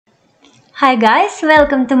Hi guys,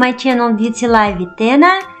 welcome to my channel Beauty Life with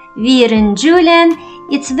Tena. We're in Julian.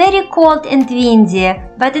 It's very cold and windy,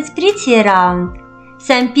 but it's pretty around.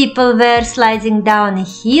 Some people were sliding down a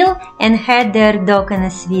hill and had their dog in a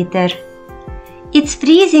sweater. It's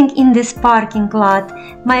freezing in this parking lot.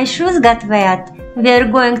 My shoes got wet.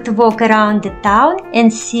 We're going to walk around the town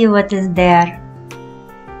and see what is there.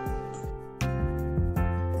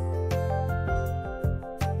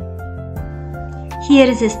 Here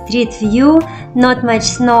is a street view, not much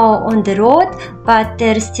snow on the road, but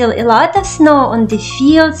there's still a lot of snow on the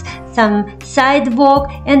fields, some sidewalk,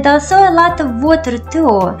 and also a lot of water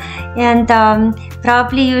too. And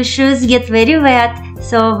probably your shoes get very wet,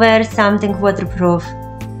 so wear something waterproof.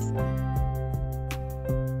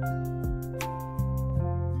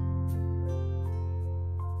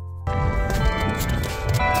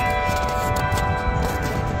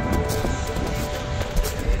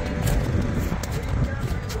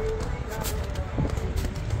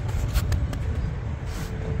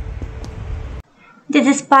 This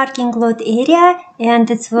is parking lot area, and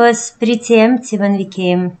it was pretty empty when we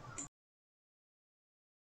came.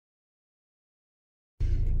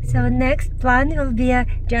 So next plan will be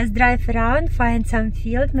just drive around, find some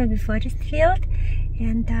field, maybe forest field,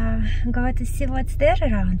 and go to see what's there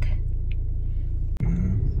around.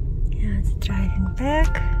 Yeah, it's driving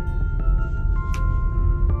back.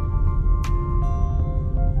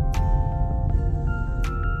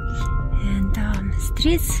 And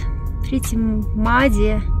streets pretty muddy.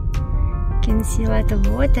 You can see a lot of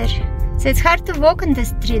water. So it's hard to walk on the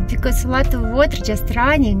street because a lot of water just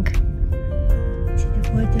running. See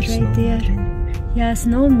the water right there. Yeah,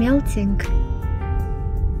 snow melting.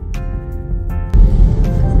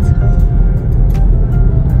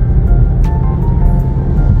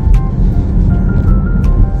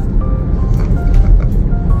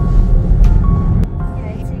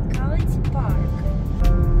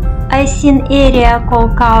 I see an area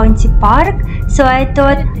called County Park, so I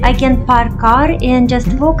thought I can park car and just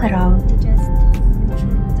walk around.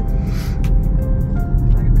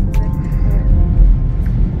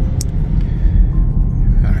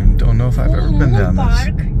 I don't know if I've ever been down this.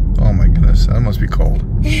 Oh my goodness, that must be cold.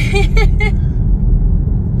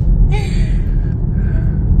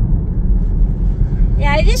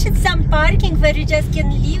 Yeah, I wish it's some parking where you just can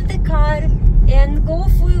leave the car and go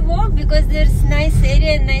for a walk, because there's nice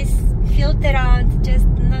area, nice field around. Just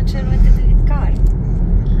not sure what to do with car.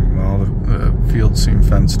 Well, the fields seem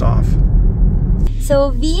fenced off. So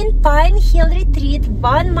we in Pine Hill Retreat,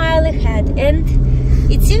 1 mile ahead, and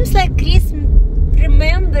it seems like Chris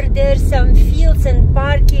remember there's some fields and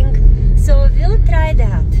parking, so we'll try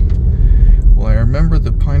that. Well, I remember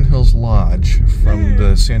the Pine Hills Lodge from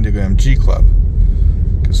the San Diego MG Club,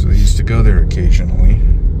 because I used to go there occasionally.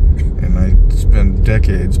 And it's been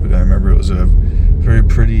decades, but I remember it was a very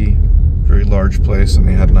pretty, very large place, and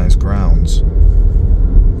they had nice grounds.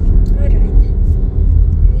 Alright.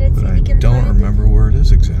 Let's see if we can don't remember where it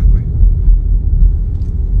is exactly.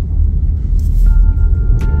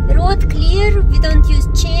 Road clear. We don't use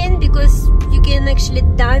chain because you can actually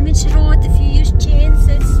damage road if you use chain,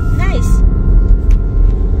 so it's nice.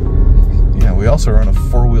 Yeah, we also run a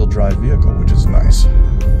 4-wheel drive vehicle, which is nice.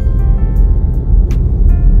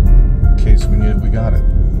 In case we need it, we got it.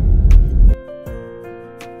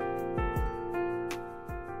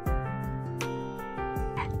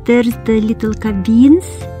 There's the little cabins,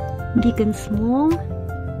 big and small.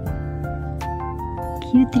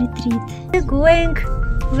 Cute retreat. We're going,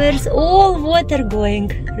 where's all water going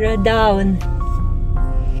down.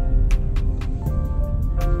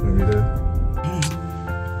 Maybe there.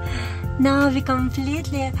 Now we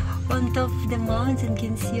completely on top of the mountain,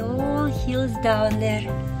 can see all hills down there.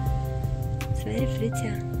 It's very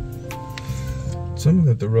pretty. Some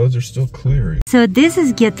of the roads are still clear. So this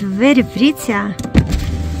is get very pretty,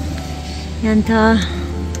 and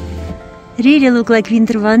really look like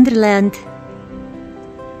winter wonderland.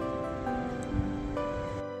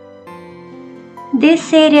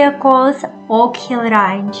 This area calls Oak Hill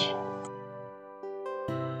Ranch.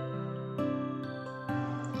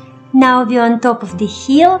 Now we're on top of the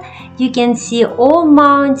hill. You can see all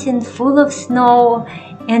mountain full of snow,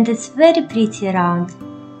 and it's very pretty around.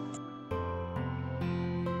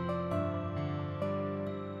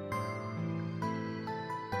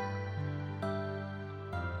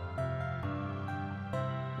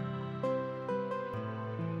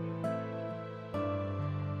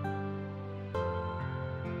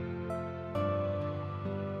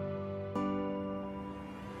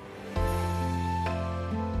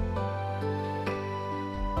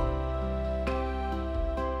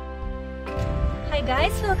 Hi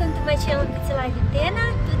guys, welcome to my channel Beauty Life with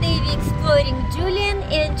Tena. Today we exploring Julian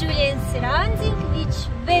and Julian's surrounding, which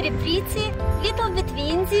very pretty, little bit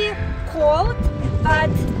windy, cold, but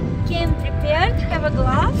came prepared, have a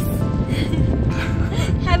gloves,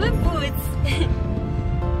 have a boots.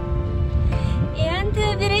 And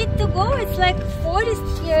we're ready to go. It's like forest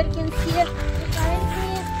here, you can see behind me.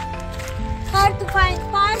 Hard to find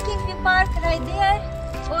parking, we park right there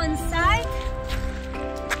on site.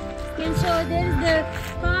 You can show there's the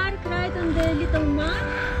park right on the little map.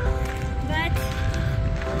 But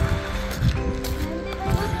and if I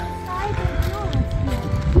look inside, there's no one here.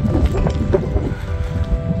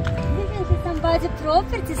 Definitely somebody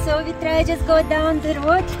property, so we try just go down the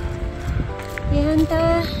road and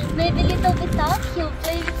maybe a little bit uphill,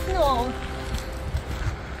 play with snow.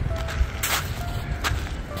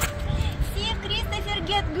 See, Christopher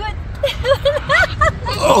get good.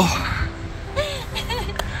 Oh,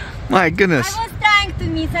 my goodness. I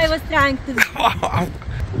was trying to miss,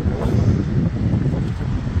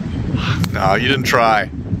 No, you didn't try.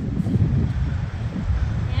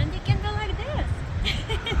 And you can do like this.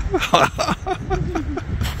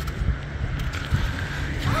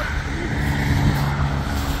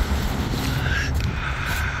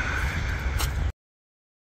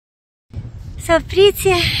 So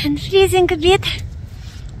pretty and freezing a bit.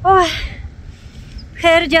 Oh,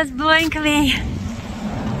 hair just blowing away.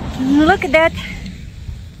 Look at that.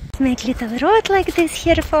 Let's make little road like this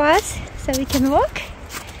here for us, so we can walk.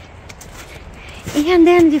 And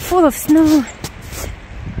then we're full of snow.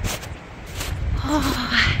 Oh.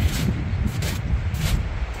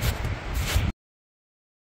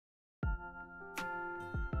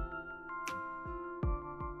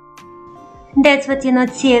 That's what you not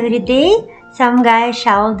see every day. Some guy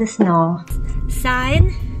shovel the snow.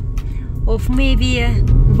 Sign of maybe a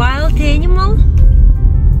wild animal.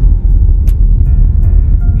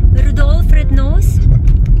 Rudolph Red-Nose.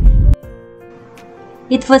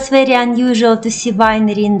 It was very unusual to see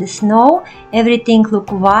winery in the snow. Everything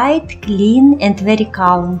looked white, clean and very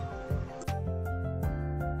calm.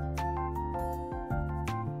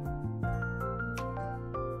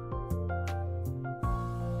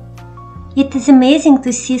 It is amazing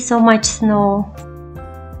to see so much snow.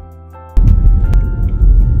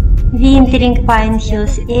 We entering Pine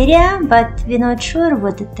Hills area, but we're not sure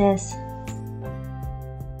what it is.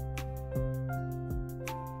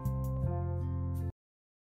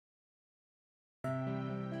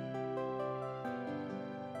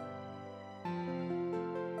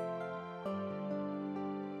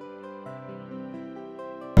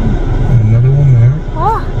 Another one there.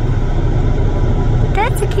 Oh,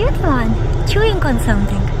 that's a cute one, chewing on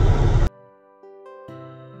something.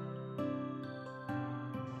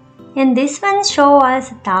 And this one shows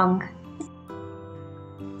us a tongue.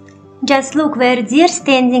 Just look where deer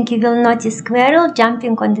standing, you will notice squirrel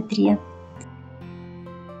jumping on the tree.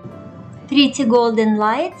 Pretty golden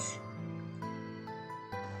lights.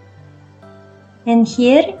 And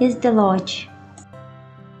here is the lodge.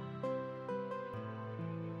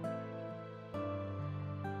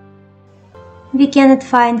 We cannot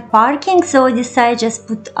find parking, so we decide just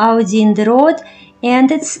put Audi in the road and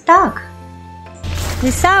it's stuck.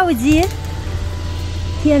 This Audi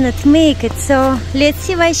cannot make it, so let's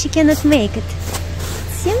see why she cannot make it.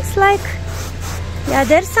 Seems like, yeah,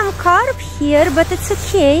 there's some carb here, but it's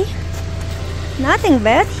okay. Nothing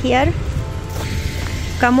bad here.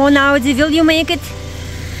 Come on, Audi, will you make it?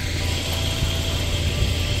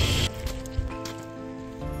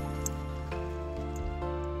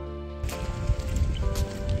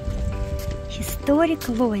 Historic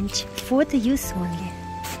launch, photo use only.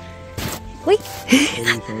 Oi!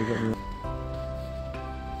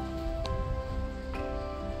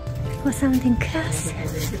 Or something else.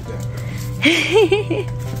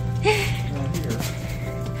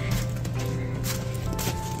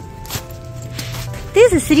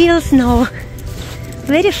 This is real snow.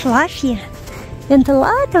 Very fluffy and a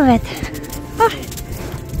lot of it. Oh.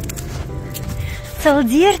 It's all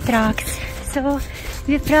deer tracks, so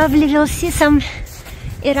we probably will see some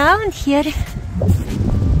around here.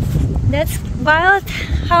 That's wild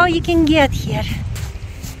how you can get here.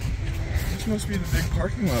 This must be the big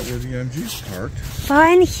parking lot where the MG's parked.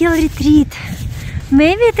 Pine Hill Retreat.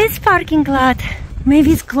 Maybe it is parking lot.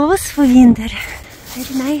 Maybe it's closed for winter.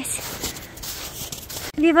 Very nice.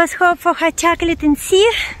 We was hope for hot chocolate and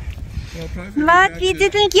tea, but we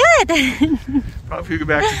didn't get it. Probably if we go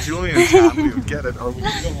back to Julian's house, we would get it, or we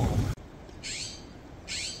would go home.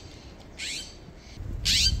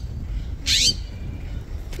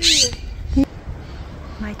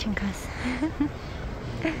 Watching us.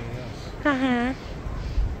 Very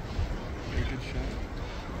good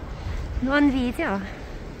shot. On video.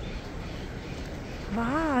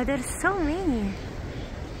 Wow, there's so many.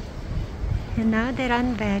 And now they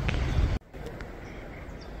run back.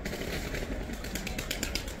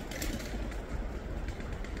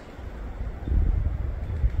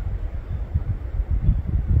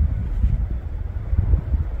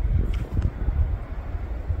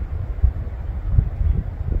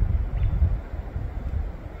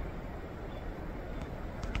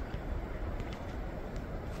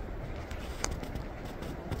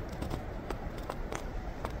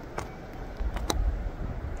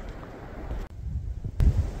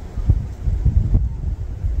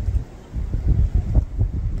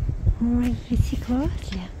 Ой,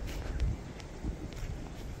 рецикладля.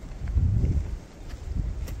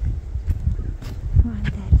 One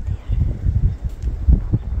there.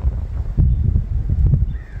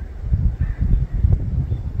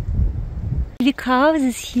 Big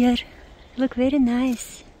houses here. Look very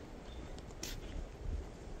nice.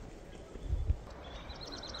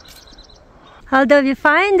 Although we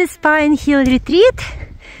find this Pine Hill retreat,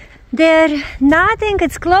 there nothing,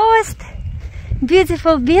 it's closed.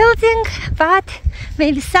 Beautiful building, but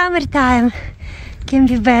maybe summertime can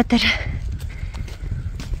be better.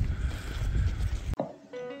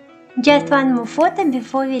 Just one more photo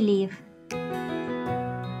before we leave.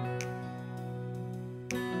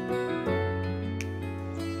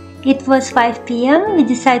 It was 5 p.m. We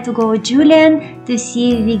decided to go with Julian to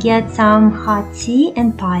see if we get some hot tea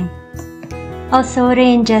and pie. Also,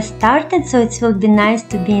 rain just started, so it will be nice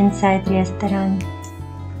to be inside restaurant.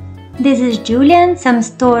 This is Julian. Some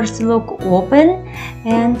stores look open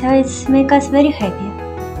and it makes us very happy.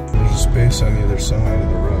 There's a space on either side of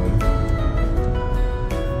the road.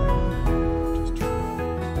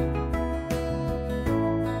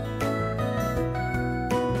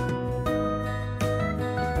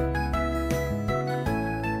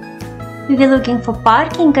 We were looking for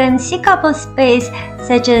parking and see a couple spaces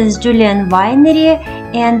such as Julian Winery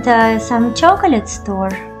and some chocolate store.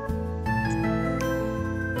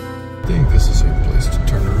 I think this is a place to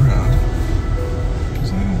turn around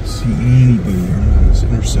because I don't see anybody around this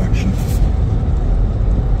intersection.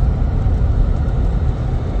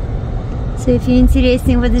 So if you're interested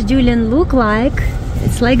in what does Julian look like,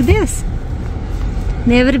 it's like this.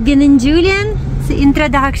 Never been in Julian? It's an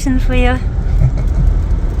introduction for you.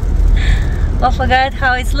 Or forgot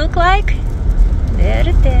how it look like? There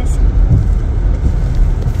it is.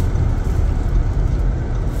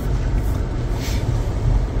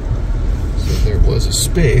 There was a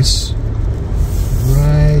space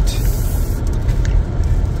right.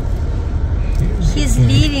 He's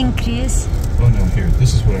leaving, Chris. Oh no, here.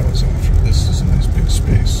 This is what I was after. This is a nice big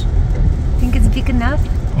space. Think it's big enough?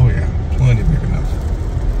 Oh yeah, plenty big enough.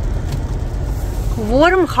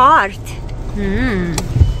 Warm heart.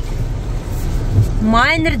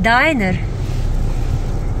 Minor diner.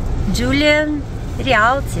 Julian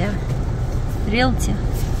Realty.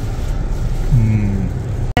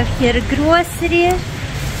 Here grocery,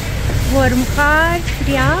 warm heart,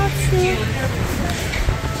 realty,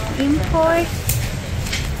 import,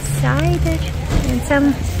 cider, and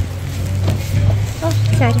some, oh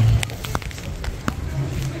sorry,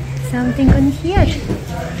 something on here,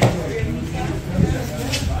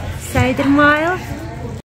 cider mile.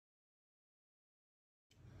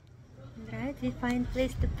 Right, we find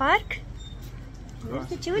place to park. Where's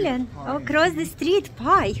the Julian? Oh, across the street,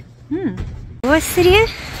 pie. Grocery.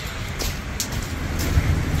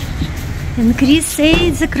 And Chris says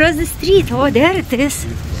it's across the street. Oh, there it is.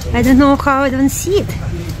 I don't know how I don't see it.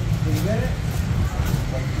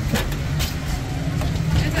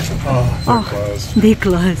 Oh, they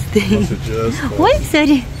closed. Oh,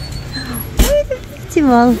 sorry. Oh,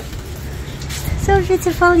 beautiful. So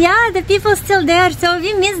beautiful. Yeah, the people still there. So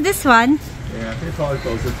we missed this one. Yeah, they probably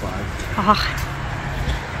closed at 5. Oh.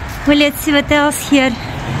 Well, let's see what else here.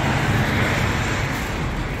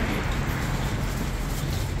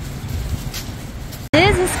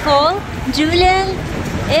 This is called Julian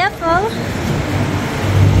Apple,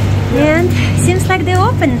 and seems like they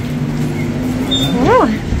open. Oh,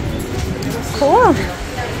 cool!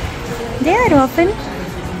 They are open.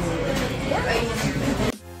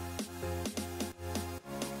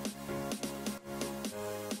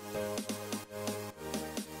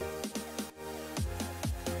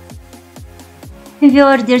 We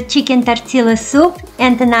ordered chicken tortilla soup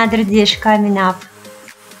and another dish coming up.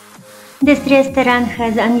 This restaurant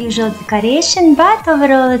has unusual decoration, but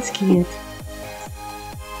overall it's cute.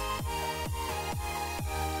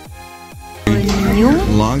 New?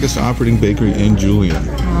 Longest operating bakery in Julian.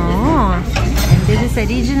 Oh, and this is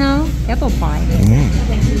original apple pie.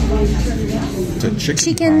 It's a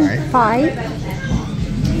chicken pie. Pie.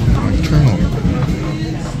 Nocturnal.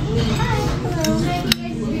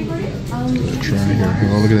 here.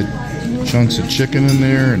 Oh, look at the chunks of chicken in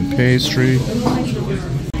there and pastry.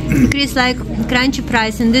 Chris like crunchy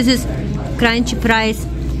fries, and this is crunchy fries.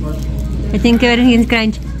 I think everything is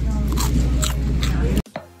crunchy.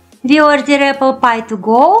 We ordered apple pie to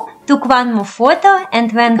go, took one more photo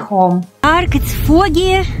and went home. Dark, it's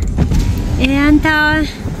foggy and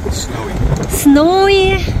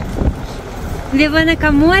snowy. We wanna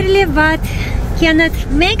come early but cannot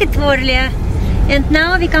make it early. And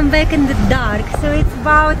now we come back in the dark. So it's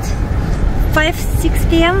about 5-6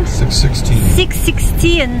 p.m. 6:16.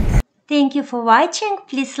 6:16. Thank you for watching.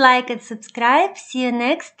 Please like and subscribe. See you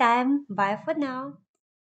next time. Bye for now.